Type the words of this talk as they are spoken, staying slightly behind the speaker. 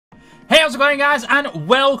How's it going, guys, and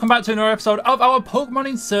welcome back to another episode of our Pokemon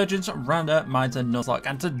Insurgence Randomized Nuzlocke.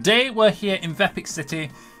 And today we're here in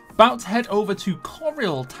GlitchxCity, about to head over to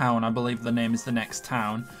Coral Town, I believe the name is the next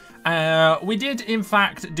town. We did, in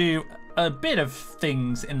fact, do a bit of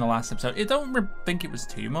things in the last episode. I don't think it was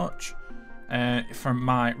too much, from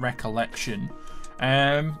my recollection.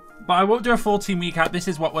 But I won't do a full team recap. This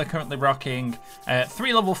is what we're currently rocking.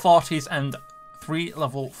 3 level 40s and 3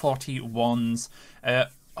 level 41s.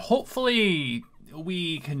 Hopefully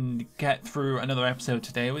we can get through another episode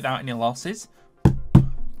today without any losses.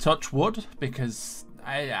 Touch wood, because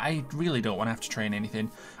I really don't want to have to train anything.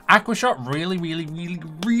 Aquashot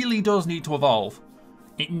really does need to evolve.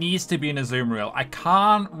 It needs to be in a Azumarill. I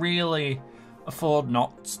can't really afford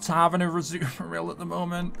not to have an Azumarill at the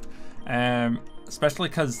moment. Especially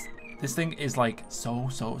because this thing is like so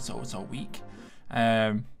weak.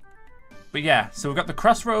 But yeah, so we've got the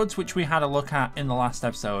crossroads, which we had a look at in the last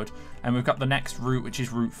episode, and we've got the next route, which is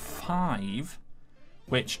Route 5,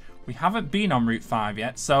 which we haven't been on Route 5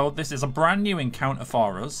 yet, so this is a brand new encounter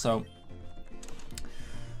for us. So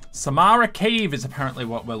Samara Cave is apparently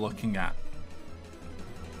what we're looking at.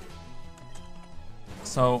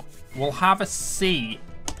 So we'll have a see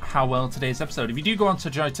how well today's episode. If you do go on to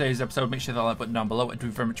enjoy today's episode, make sure to like button down below. I do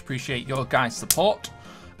very much appreciate your guys' support,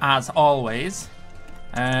 as always.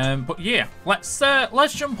 But yeah, let's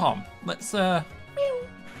jump on. Let's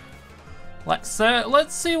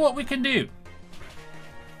see what we can do.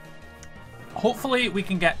 Hopefully we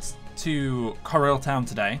can get to Coral Town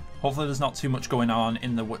today. Hopefully there's not too much going on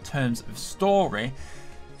in the terms of story.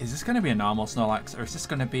 Is this going to be a normal Snorlax, or is this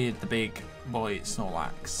going to be the big boy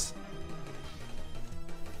Snorlax?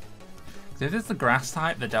 If it's the grass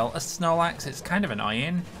type, the Delta Snorlax, it's kind of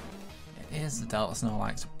annoying. It is the Delta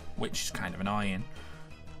Snorlax, which is kind of annoying.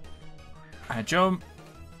 I jump.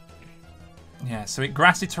 Yeah, so it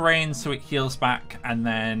grassy terrain, so it heals back, and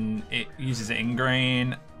then it uses it in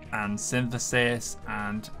grain and synthesis,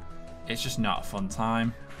 and it's just not a fun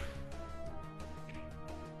time.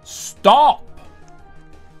 Stop!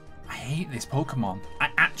 I hate this Pokemon. I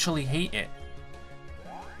actually hate it.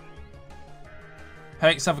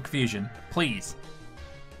 Hurt yourself with confusion, please.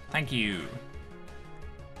 Thank you.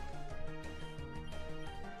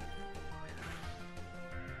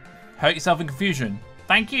 Hurt yourself in confusion.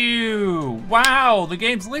 Thank you. Wow, the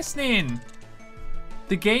game's listening.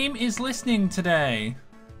 The game is listening today.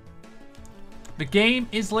 The game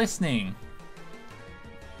is listening.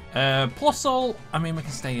 Plusle, I mean, we can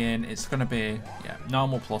stay in. It's going to be, yeah,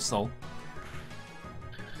 normal Plusle.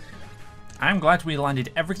 I'm glad we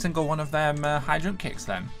landed every single one of them high jump kicks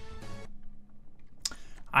then.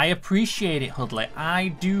 I appreciate it, Hudley. I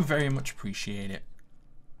do very much appreciate it.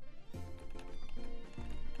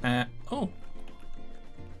 Oh.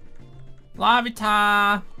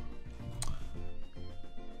 Larvitar!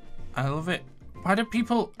 I love it. Why do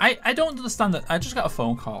people... I don't understand that. I just got a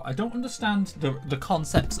phone call. I don't understand the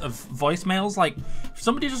concepts of voicemails. Like, if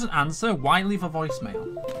somebody doesn't answer, why leave a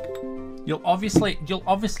voicemail? You'll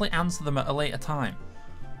obviously answer them at a later time.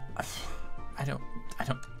 I don't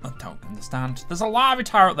understand. There's a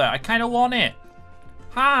Larvitar out there. I kind of want it.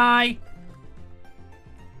 Hi!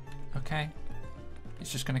 Okay.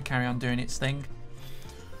 It's just going to carry on doing its thing.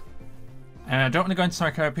 I don't want to go into my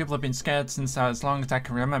career. People have been scared since as long as I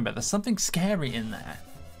can remember. There's something scary in there.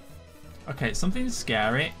 Okay, something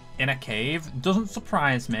scary in a cave. Doesn't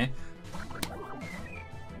surprise me.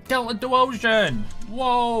 Delta Duosion!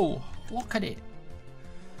 Whoa! Look at it.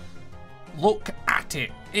 Look at it.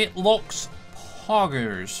 It looks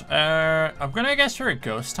poggers. I'm going to guess you're a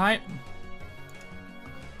ghost type.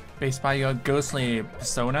 Based by your ghostly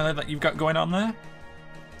persona that you've got going on there.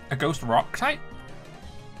 A ghost rock type?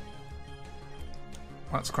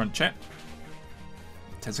 Let's crunch it.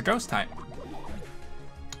 It is a ghost type.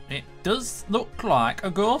 It does look like a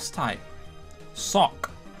ghost type.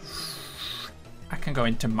 Sock. I can go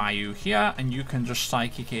into Mayu here, and you can just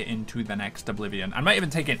psychic it into the next Oblivion. I'm not even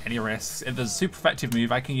taking any risks. If there's a super effective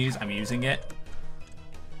move I can use, I'm using it.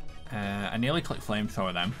 I nearly clicked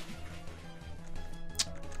Flamethrower then.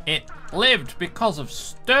 It lived because of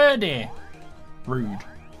Sturdy. Rude.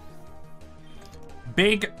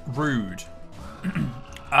 Big rude.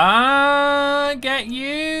 Get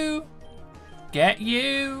you. Get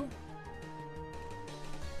you.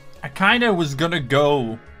 I kind of was gonna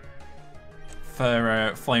go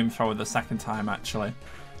for Flamethrower the second time, actually.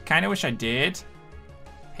 Kind of wish I did.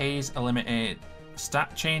 Haze eliminated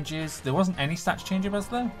stat changes. There wasn't any stat change, was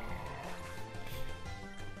there?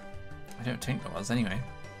 I don't think there was, anyway.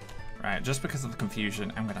 Right, just because of the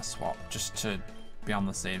confusion, I'm gonna swap just to be on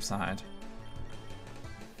the safe side.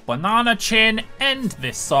 Banana Chin, end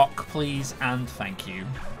this sock, please, and thank you.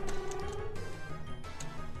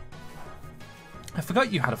 I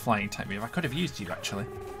forgot you had a flying type move. I could have used you, actually.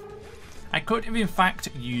 I could have, in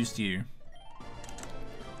fact, used you.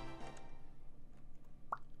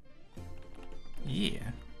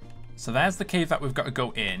 Yeah. So there's the cave that we've got to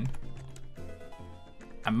go in.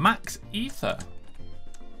 A max ether.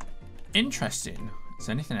 Interesting. Is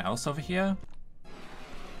there anything else over here?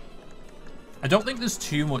 I don't think there's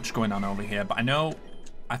too much going on over here, but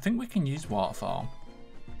I think we can use waterfall.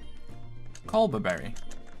 Colberberry.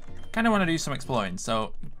 Kind of want to do some exploring,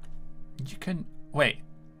 so you can... Wait.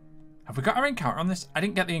 Have we got our encounter on this? I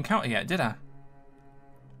didn't get the encounter yet, did I?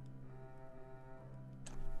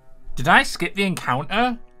 Did I skip the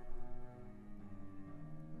encounter?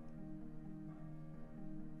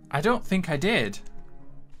 I don't think I did.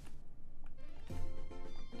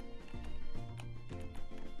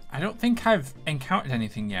 I don't think I've encountered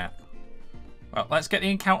anything yet. Well, let's get the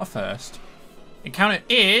encounter first. Encounter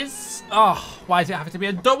is... Oh, why does it have to be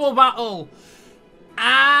a double battle?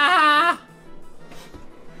 Ah!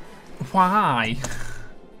 Why?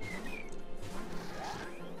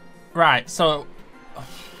 Right, so...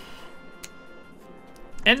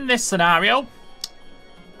 In this scenario...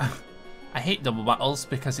 I hate double battles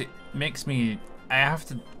because it makes me... I have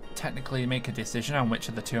to technically make a decision on which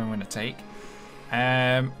of the two I'm going to take.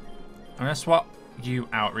 I'm going to swap you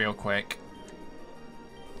out real quick.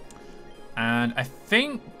 And I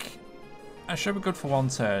think I should be good for one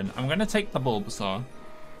turn. I'm going to take the Bulbasaur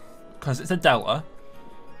because it's a Delta.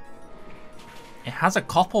 It has a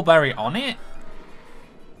Coppleberry on it.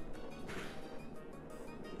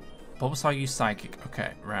 Bulbasaur use Psychic.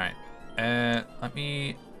 Okay, right. Let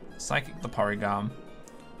me Psychic the Porygon.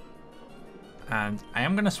 And I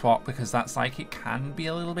am going to swap because that Psychic can be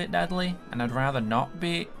a little bit deadly. And I'd rather not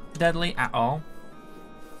be deadly at all.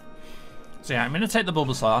 So yeah, I'm going to take the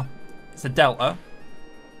Bulbasaur. It's a Delta.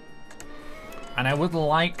 And I would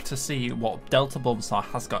like to see what Delta Bulbasaur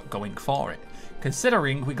has got going for it.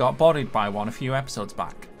 Considering we got bodied by one a few episodes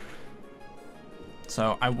back.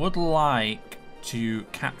 So I would like to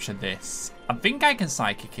capture this. I think I can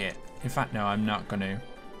Psychic it. In fact, no, I'm not going to.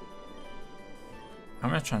 I'm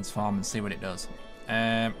going to transform and see what it does.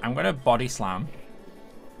 I'm going to Body Slam.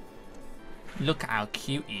 Look how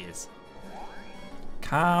cute he is.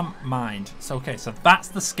 Calm Mind. So, okay, so that's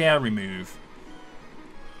the scary move.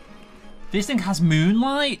 This thing has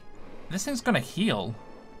Moonlight. This thing's going to heal.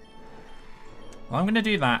 Well, I'm going to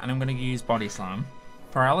do that, and I'm going to use Body Slam.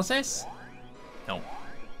 Paralysis? No.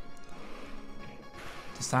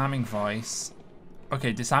 Disarming Voice.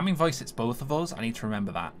 Okay, Disarming Voice, it's both of us. I need to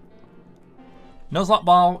remember that. Nuzlocke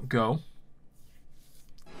Ball, go.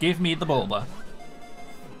 Give me the Bulba.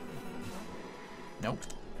 Nope.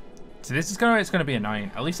 So this is it's gonna be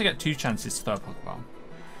annoying. At least I get 2 chances to throw a Pokeball.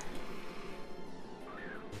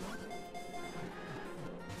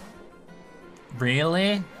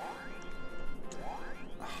 Really?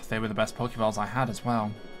 Oh, they were the best Pokeballs I had as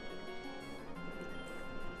well.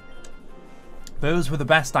 Those were the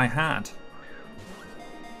best I had.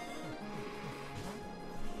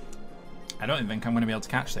 I don't even think I'm going to be able to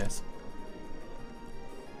catch this.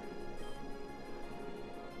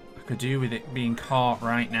 I could do with it being caught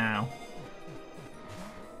right now.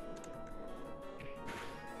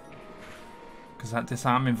 Because that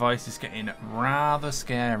Disarming Voice is getting rather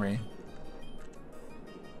scary.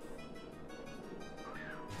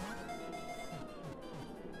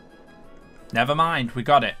 Never mind, we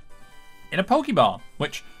got it. In a Pokeball,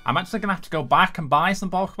 which I'm actually going to have to go back and buy some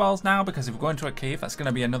Pokeballs now because if we go into a cave, that's going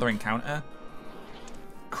to be another encounter.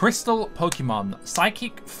 Crystal Pokemon,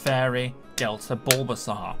 Psychic Fairy Delta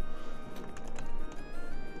Bulbasaur.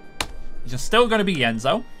 You're still going to be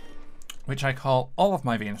Yenzo, which I call all of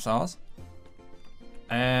my Venusaurs.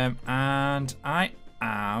 And I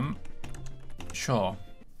am sure.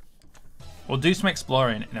 We'll do some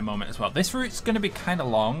exploring in a moment as well. This route's going to be kind of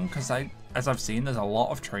long because as I've seen, there's a lot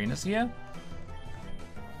of trainers here.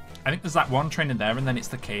 I think there's that one trainer there and then it's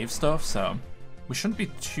the cave stuff, so we shouldn't be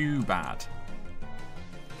too bad.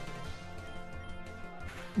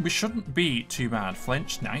 We shouldn't be too bad.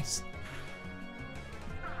 Flinch, nice.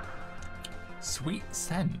 Sweet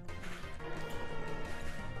Scent.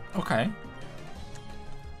 Okay.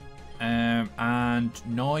 And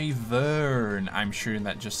Noivern, I'm sure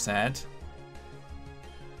that just said.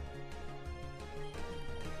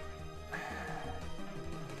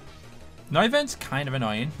 Noivern's kind of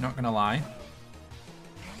annoying, not gonna lie.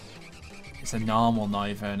 It's a normal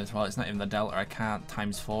Noivern as well, it's not even the Delta, I can't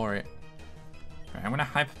 ×4 it. Right, I'm gonna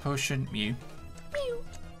Hyper Potion Mew. Mew.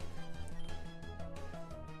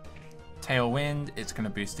 Tailwind, it's going to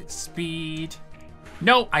boost its speed.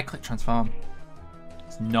 No, I clicked transform.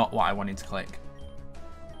 It's not what I wanted to click.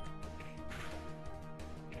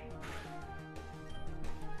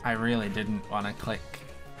 I really didn't want to click.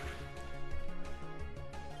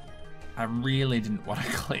 I really didn't want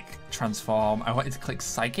to click transform. I wanted to click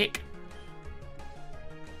psychic.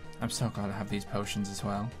 I'm so glad I have these potions as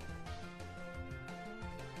well.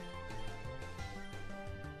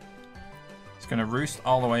 It's going to roost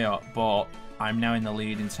all the way up, but I'm now in the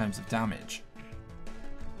lead in terms of damage.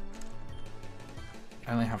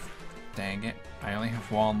 I only have... Dang it. I only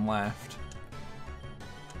have one left.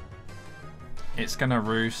 It's going to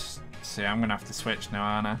roost. See, I'm going to have to switch now,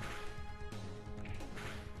 aren't I?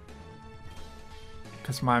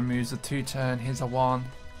 Because my move's a 2-turn, here's a 1.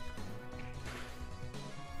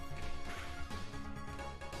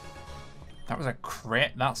 That was a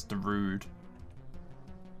crit? That's the rude.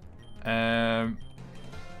 Banana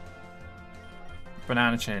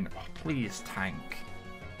chain. Oh, please tank.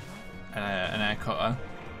 An air cutter.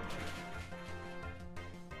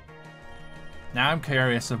 Now I'm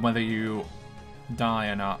curious of whether you die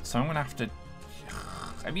or not. So I'm going to have to...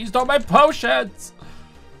 I've used all my potions!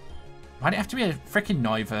 Why'd it have to be a freaking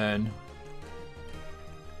Noivern?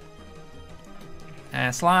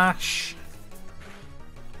 Slash.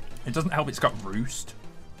 It doesn't help it's got Roost.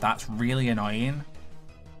 That's really annoying.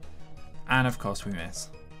 And of course we miss.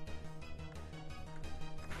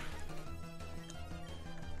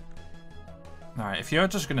 Alright, if you're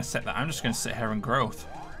just going to sit there, I'm just going to sit here and growth.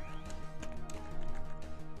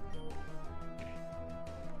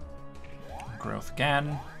 Growth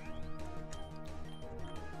again.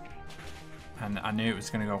 And I knew it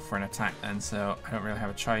was going to go for an attack then, so I don't really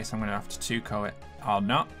have a choice. I'm going to have to 2-co it. Or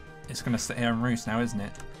not. It's going to sit here and roost now, isn't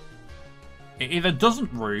it? It either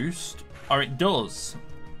doesn't roost, or it does.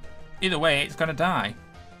 Either way, it's going to die.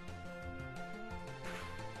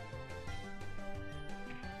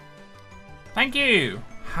 Thank you!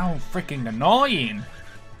 How freaking annoying!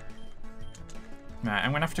 Right,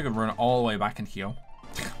 I'm going to have to go run all the way back and heal.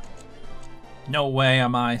 No way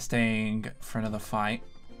am I staying for another fight.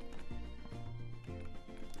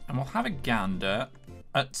 And we'll have a gander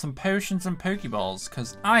at some potions and Pokeballs,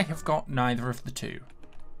 because I have got neither of the two.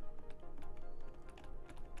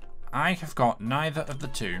 I have got neither of the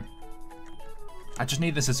two. I just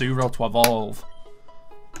need this Azurill to evolve.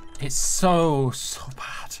 It's so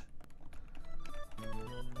bad.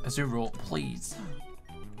 Azurill, please.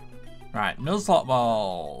 Right, Nuzlocke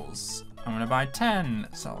balls. I'm going to buy 10,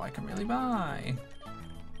 so I can really buy.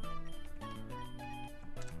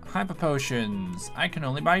 Hyper potions. I can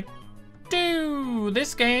only buy 2.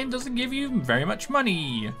 This game doesn't give you very much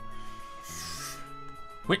money.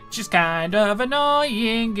 Which is kind of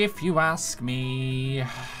annoying if you ask me.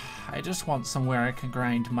 I just want somewhere I can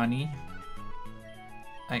grind money.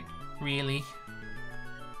 Like, really?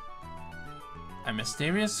 A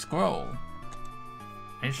mysterious scroll.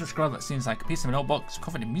 It's a scroll that seems like a piece of an old book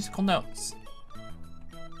covered in musical notes.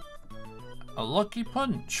 A lucky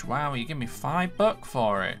punch. Wow, you give me $5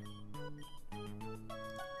 for it.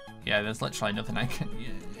 Yeah, there's literally nothing I can...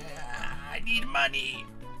 Yeah, I need money.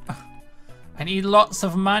 I need lots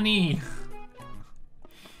of money.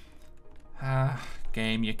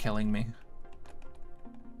 Game, you're killing me.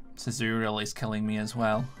 Azurill is killing me as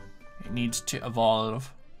well. It needs to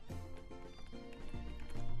evolve.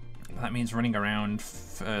 That means running around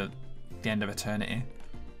for the end of eternity.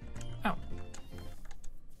 Oh.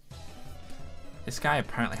 This guy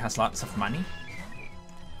apparently has lots of money.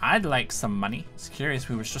 I'd like some money. It's curious,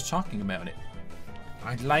 we were just talking about it.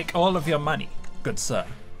 I'd like all of your money, good sir.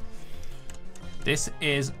 This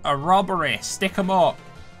is a robbery. Stick 'em up.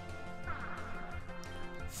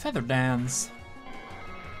 Feather dance.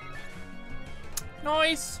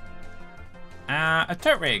 Nice. A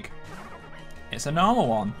turret rig. It's a normal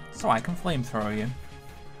one, so I can flamethrow you.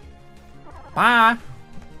 Bye.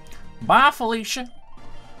 Bye, Felicia.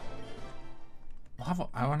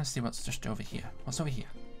 I want to see what's just over here. What's over here?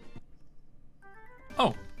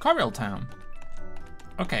 Oh, Corel Town.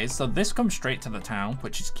 Okay, so this comes straight to the town,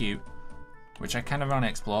 which is cute. Which I kind of want to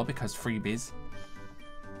explore because freebies.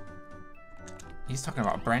 He's talking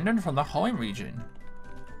about Brendan from the Torren Region.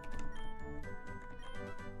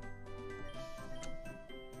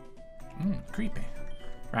 Creepy.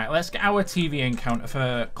 Right, let's get our TV encounter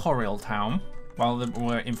for Corel Town while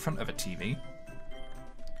we're in front of a TV.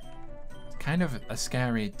 It's kind of a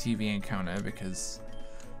scary TV encounter because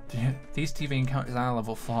these TV encounters are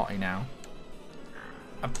level 40 now.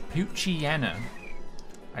 A Poochiena.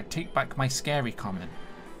 I take back my scary comment.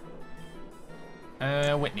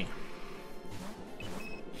 Whitney.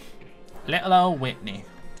 Little old Whitney.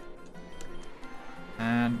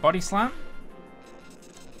 And body slam.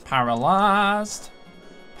 Paralyzed.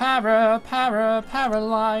 Paralyze.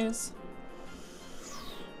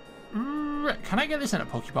 Can I get this in a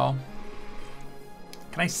Pokeball?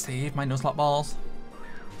 Can I save my Nuzlocke balls?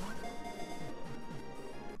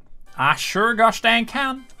 I sure gosh dang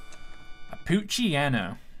can. A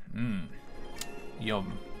Poochyena.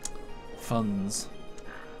 Yum. Funds.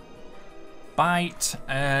 Bite.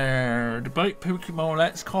 The bite Pokemon,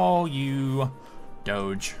 let's call you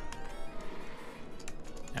Doge.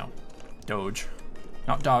 No. Doge.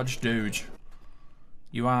 Not Dodge, Doge.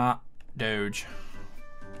 You are Doge.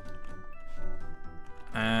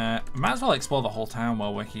 Might as well explore the whole town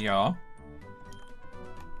while we're here.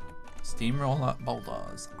 Steamroller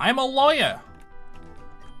boulders. I'm a lawyer!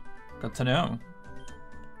 Good to know.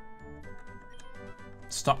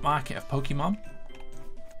 Stock market of Pokemon.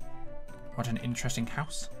 What an interesting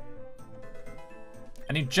house.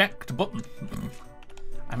 An eject button.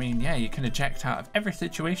 I mean, yeah, you can eject out of every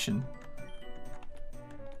situation.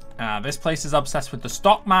 This place is obsessed with the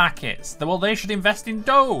stock markets. Well, they should invest in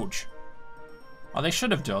Doge. Or they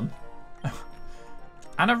should have done.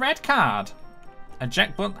 And a red card.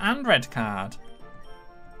 Eject button and red card.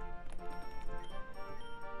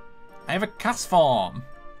 I have a cast form.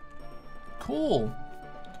 Cool.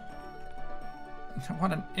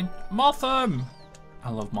 What an Mothim.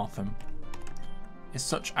 I love Mothim. It's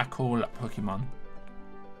such a cool Pokemon.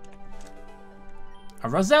 A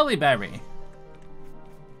Roselli berry.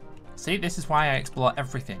 See, this is why I explore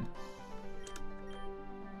everything.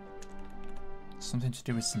 Something to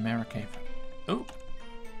do with Samara Cave. Oh.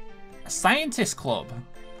 A scientist club.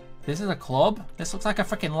 This is a club? This looks like a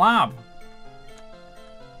freaking lab.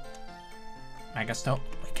 Mega Stop.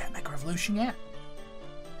 We get Mega Evolution yet?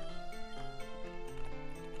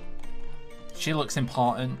 She looks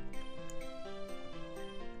important.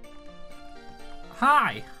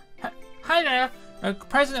 Hi. Hi there.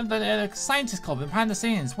 President of the Scientist Club behind the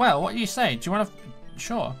scenes. Well, what do you say? Do you want to...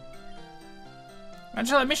 Sure.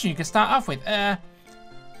 Actually, a mission you can start off with.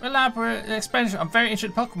 Elaborate explanation. I'm very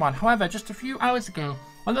interested in Pokemon. However, just a few hours ago,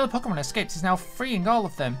 one of the Pokemon escaped is now freeing all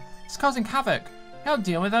of them. It's causing havoc. I'll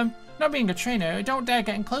deal with them. Not being a trainer, I don't dare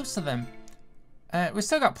getting close to them. We've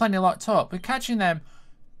still got plenty locked up, but catching them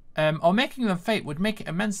or making them fate would make it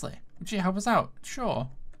immensely. Would you help us out? Sure.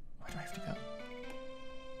 Where do I have to go?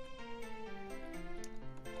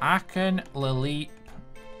 Aken Laleep.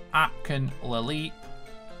 Aken Laleep.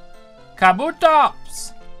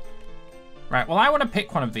 Kabutops! Right, well I want to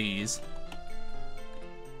pick one of these.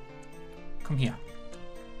 Come here.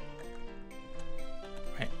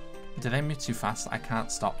 Wait, do they move too fast? I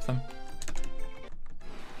can't stop them.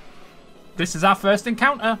 This is our first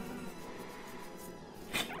encounter.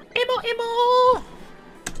 Imo, Imo!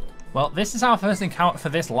 Well, this is our first encounter for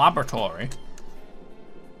this laboratory.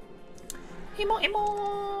 Imo,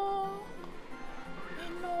 Imo!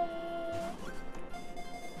 Imo!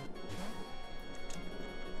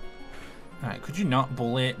 Alright, could you not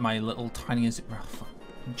bully my little tiny...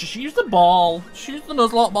 Just use the ball! Just use the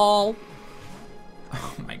Nuzlocke ball!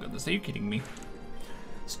 Oh my goodness, are you kidding me?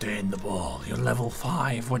 Stay in the ball. You're level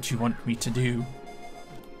 5. What do you want me to do?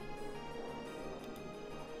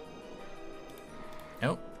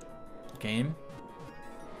 Nope. Game.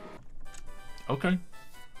 Okay.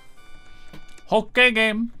 Okay,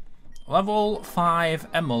 game. Level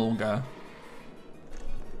 5 Emolga.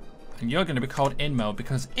 And you're going to be called Inmo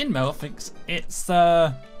because Inmo thinks it's,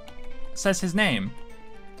 says his name.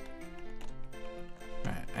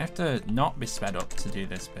 Right, I have to not be sped up to do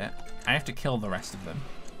this bit. I have to kill the rest of them.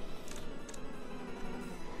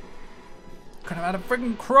 Could have had a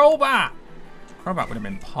friggin' Crobat! Crobat would have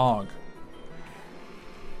been Pog.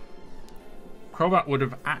 Crobat would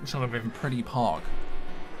have actually been pretty Pog.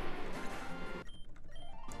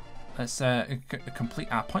 Let's complete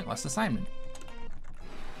our pointless assignment.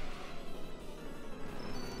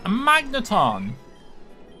 A Magneton!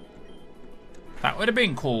 That would have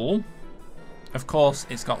been cool. Of course,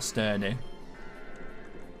 it's got sturdy.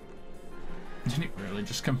 Didn't it really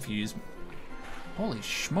just confuse me? Holy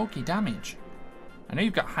smoky damage. I know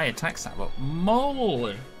you've got high attack stat, but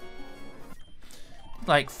moly.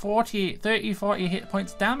 Like 30, 40 hit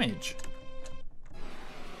points damage.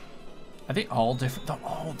 Are they all different? They're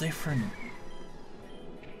all different.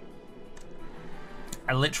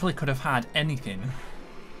 I literally could have had anything.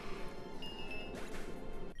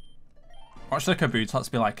 Watch the Kabutops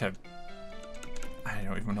be like a... I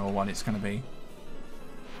don't even know what it's going to be.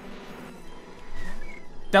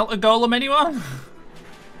 Delta Golem, anyone?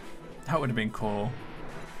 That would have been cool.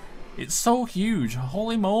 It's so huge.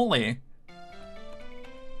 Holy moly.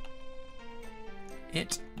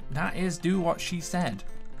 It That is do what she said.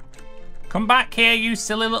 Come back here, you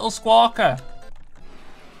silly little squawker.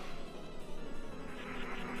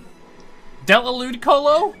 Delta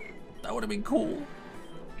Ludicolo? That would have been cool.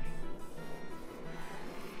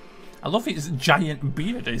 I love his giant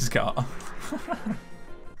beard he's got.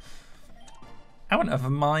 I wouldn't have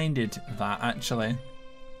minded that, actually.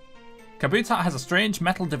 Kabutot has a strange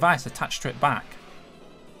metal device attached to its back.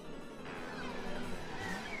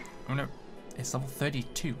 Oh no, it's level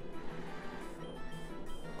 32.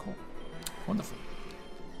 Cool. Wonderful.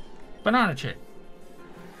 Banana chip.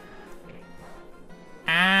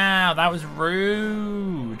 Ow, that was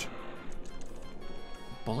rude.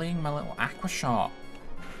 Bullying my little aqua shot.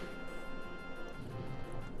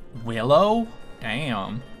 Willow?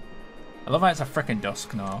 Damn. I love how it's a frickin'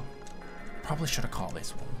 dusk now. Probably should have caught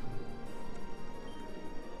this one.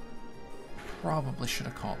 Probably should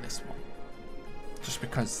have caught this one. Just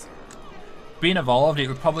because being evolved, it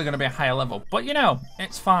was probably going to be a higher level. But you know,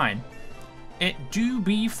 it's fine. It do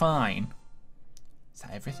be fine. Is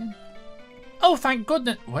that everything? Oh, thank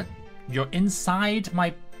goodness. What? You're inside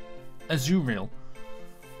my Azuriel.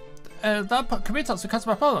 That Kabutot's because of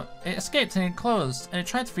my problem. It escaped and it closed, and it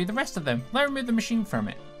tried to free the rest of them. Let me remove the machine from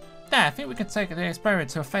it. There, I think we can take the experiment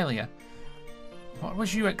to a failure. What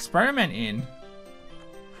was you experimenting?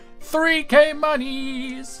 3K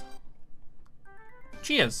monies!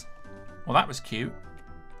 Cheers. Well, that was cute.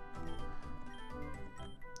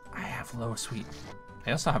 I have low sweet.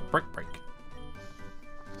 I also have brick.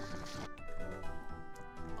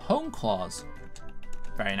 Home claws.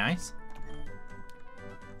 Very nice.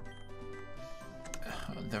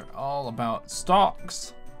 They're all about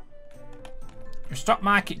stocks. Your stock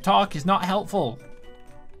market talk is not helpful.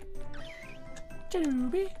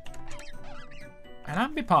 Doobie.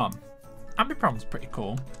 And Ambipom. Ambipom's pretty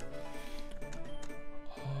cool.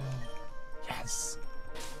 Oh, yes.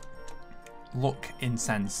 Look,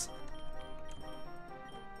 incense.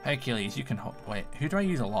 Hercules, you can wait, who do I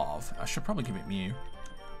use a lot of? I should probably give it Mew.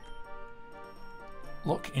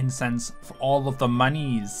 Look, incense for all of the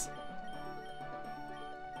monies.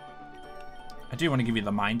 I do want to give you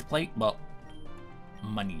the mind plate, but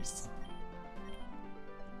monies.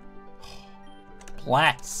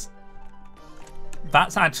 Bless.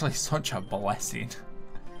 That's actually such a blessing.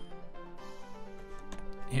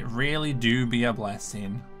 It really do be a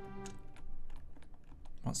blessing.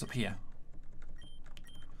 What's up here?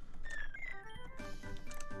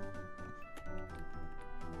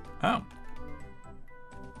 Oh.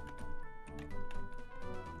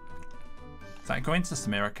 Does that go into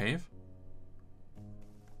Samira Cave?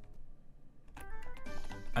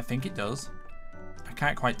 I think it does. I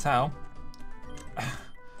can't quite tell.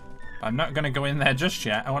 I'm not going to go in there just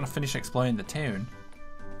yet. I want to finish exploring the town.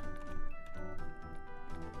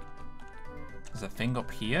 There's a thing up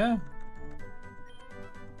here.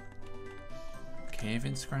 Cave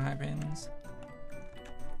inscribings.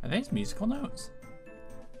 Are these musical notes?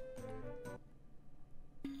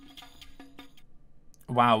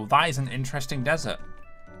 Wow, that is an interesting desert.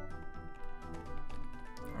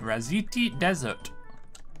 Raziti Desert.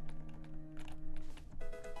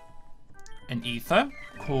 An ether.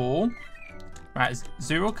 Cool. Right,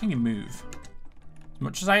 Zero, can you move? As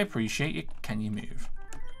much as I appreciate it, can you move?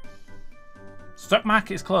 Stock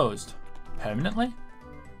market is closed. Permanently?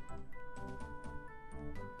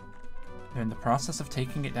 They're in the process of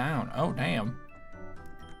taking it down. Oh, damn.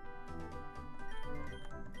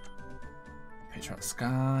 Picture of the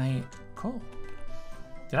sky. Cool.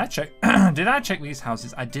 Did I check? Did I check these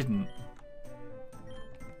houses? I didn't.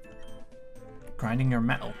 Grinding your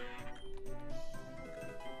metal.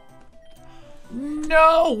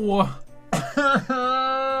 No!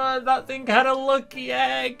 That thing had a lucky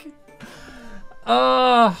egg.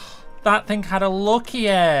 That thing had a lucky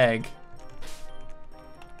egg.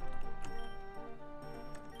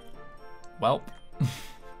 Well,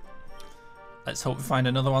 let's hope we find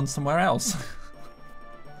another one somewhere else.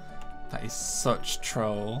 That is such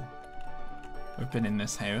troll. We've been in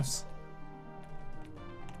this house.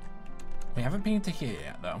 We haven't been to here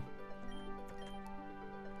yet, though.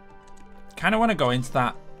 Kind of want to go into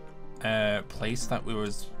that place that we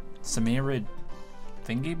was Samira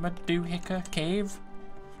Thingy-Madoohicker Cave.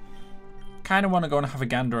 Kind of want to go and have a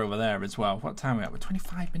gander over there as well. What time are we at? We're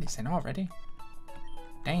 25 minutes in already.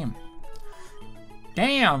 Damn.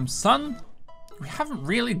 Damn, son. We haven't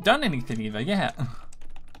really done anything either yet.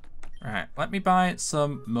 Right, let me buy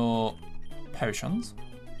some more potions.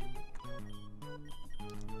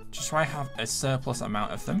 Just so I have a surplus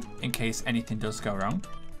amount of them in case anything does go wrong.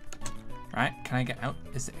 Right, can I get out?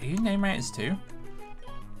 Are you name raters too?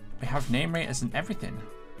 We have name raters and everything.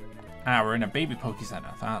 Ah, we're in a baby Poke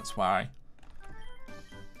Center. That's why.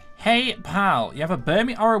 Hey, pal. You have a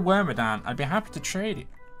Burmy or a Wormadam? I'd be happy to trade it.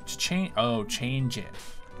 To change. Oh, change it.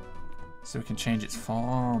 So we can change its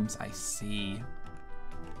forms. I see.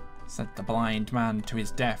 Said the blind man to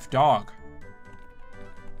his deaf dog.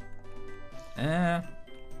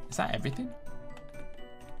 Is that everything?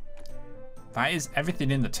 That is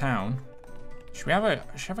everything in the town. Should we have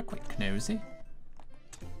a quick nosy?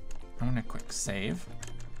 I'm gonna quick save.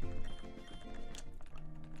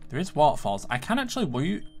 There is waterfalls. I can actually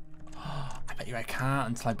woot. I bet you I can't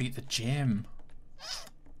until I beat the gym.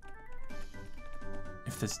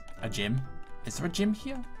 If there's a gym. Is there a gym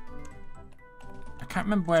here? I can't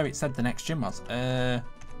remember where it said the next gym was. No,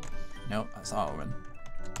 that's our one.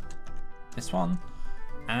 This one.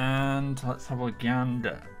 And let's have a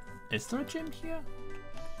gander. Is there a gym here?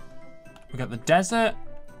 We got the desert,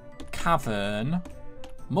 cavern,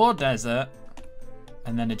 more desert,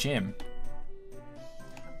 and then a gym.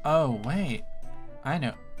 Oh, wait. I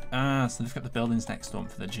know. Ah, so they've got the buildings next door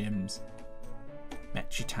for the gyms.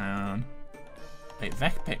 Mechi Town. Wait,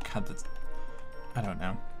 Vecpic had the... I don't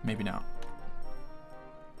know. Maybe not.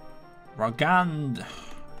 Rogand.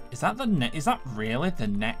 Is that really the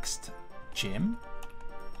next gym?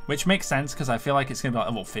 Which makes sense because I feel like it's going to be like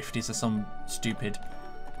level 50s or some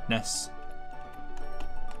stupidness.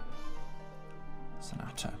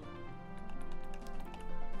 Sonata.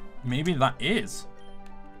 Maybe that is.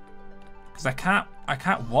 Because I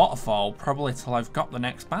can't waterfall probably till I've got the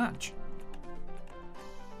next badge.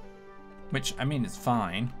 Which, I mean, it's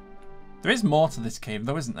fine. There is more to this cave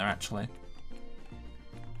though, isn't there, actually?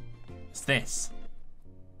 It's this.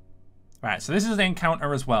 Right, so this is the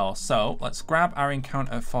encounter as well. So, let's grab our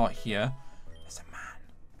encounter fort here. There's a man.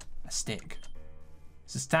 A stick.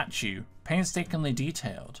 It's a statue. Painstakingly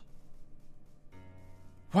detailed.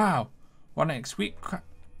 Wow. What an sweet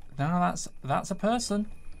no, that's a person.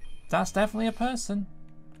 That's definitely a person.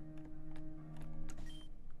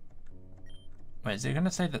 Wait, is it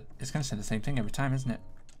gonna say that? It's gonna say the same thing every time, isn't it?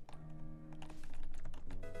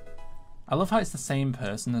 I love how it's the same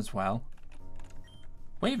person as well.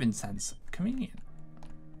 Wave incense, convenient.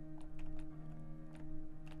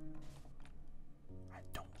 I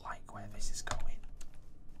don't like where this is going.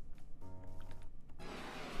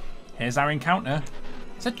 Here's our encounter.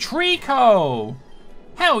 It's a Trico!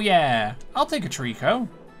 Hell yeah! I'll take a Trico.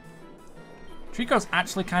 Trico's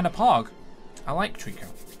actually kind of pog. I like Trico.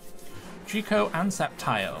 Trico and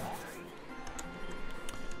Sceptile.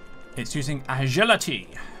 It's using agility.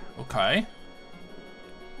 Okay.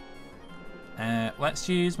 Let's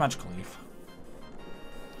use Magical Leaf.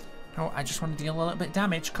 Oh, I just want to deal a little bit of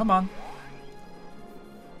damage. Come on.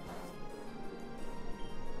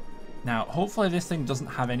 Now, hopefully this thing doesn't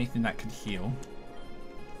have anything that can heal.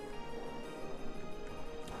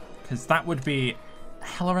 Because that would be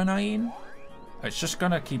hella annoying. It's just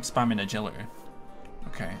going to keep spamming agility.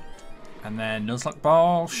 Okay. And then Nuzlocke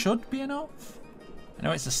Ball should be enough. I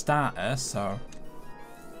know it's a starter, so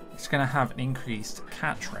it's going to have an increased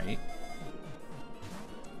catch rate.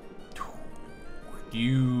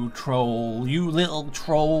 You troll, you little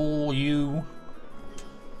troll, you.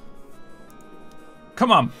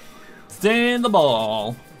 Come on, stay in the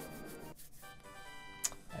ball.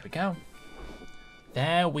 There we go.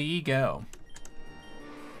 There we go.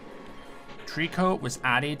 Trico was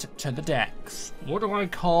added to the decks. What do I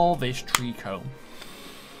call this Trico?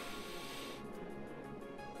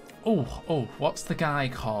 Oh, what's the guy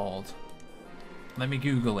called? Let me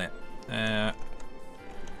Google it.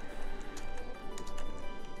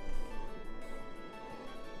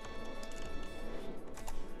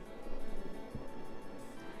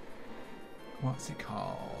 What's it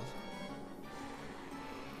called?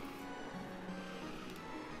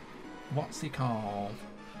 What's he called?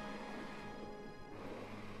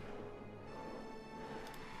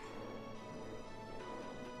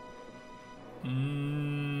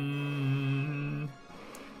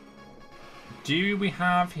 Do we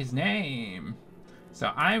have his name?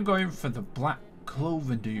 So I'm going for the Black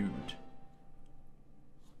Clover dude.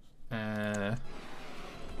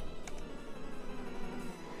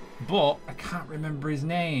 But I can't remember his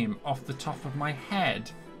name off the top of my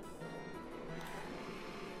head.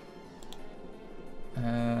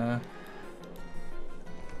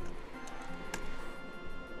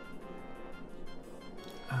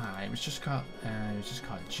 It was just called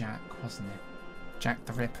Jack, wasn't it? Jack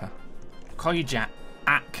the Ripper. I'll call you Jack.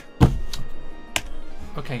 Ack.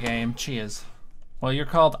 Okay, game. Cheers. Well, you're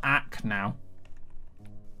called Ack now.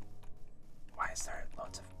 Why is there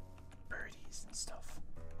loads of birdies and stuff?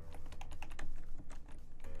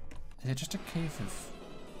 Is it just a cave of...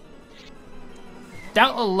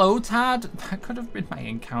 Delta Lotad, that could have been my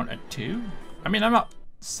encounter too. I mean, I'm not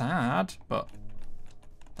sad, but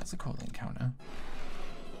that's a cool encounter.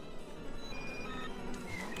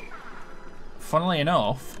 Funnily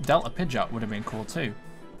enough, Delta Pidgeot would have been cool too.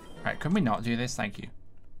 Right, can we not do this? Thank you.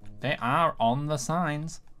 They are on the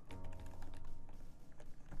signs.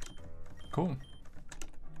 Cool.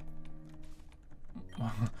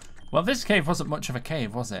 Well, this cave wasn't much of a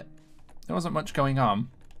cave, was it? There wasn't much going on.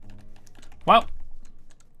 Well,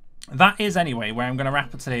 that is anyway where I'm going to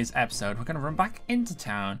wrap up today's episode. We're going to run back into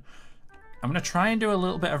town. I'm going to try and do a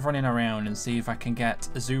little bit of running around and see if I can get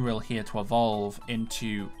Azurill here to evolve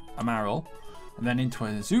into a Marill and then into a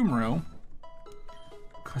Azumarill,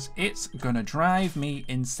 because it's going to drive me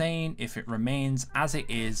insane if it remains as it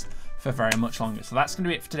is for very much longer. So that's going to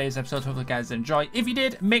be it for today's episode. Hopefully you guys enjoy. If you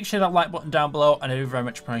did, make sure that like button down below, and I do very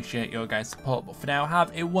much appreciate your guys' support. But for now,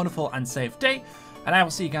 have a wonderful and safe day, and I will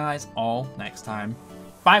see you guys all next time.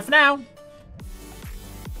 Bye for now.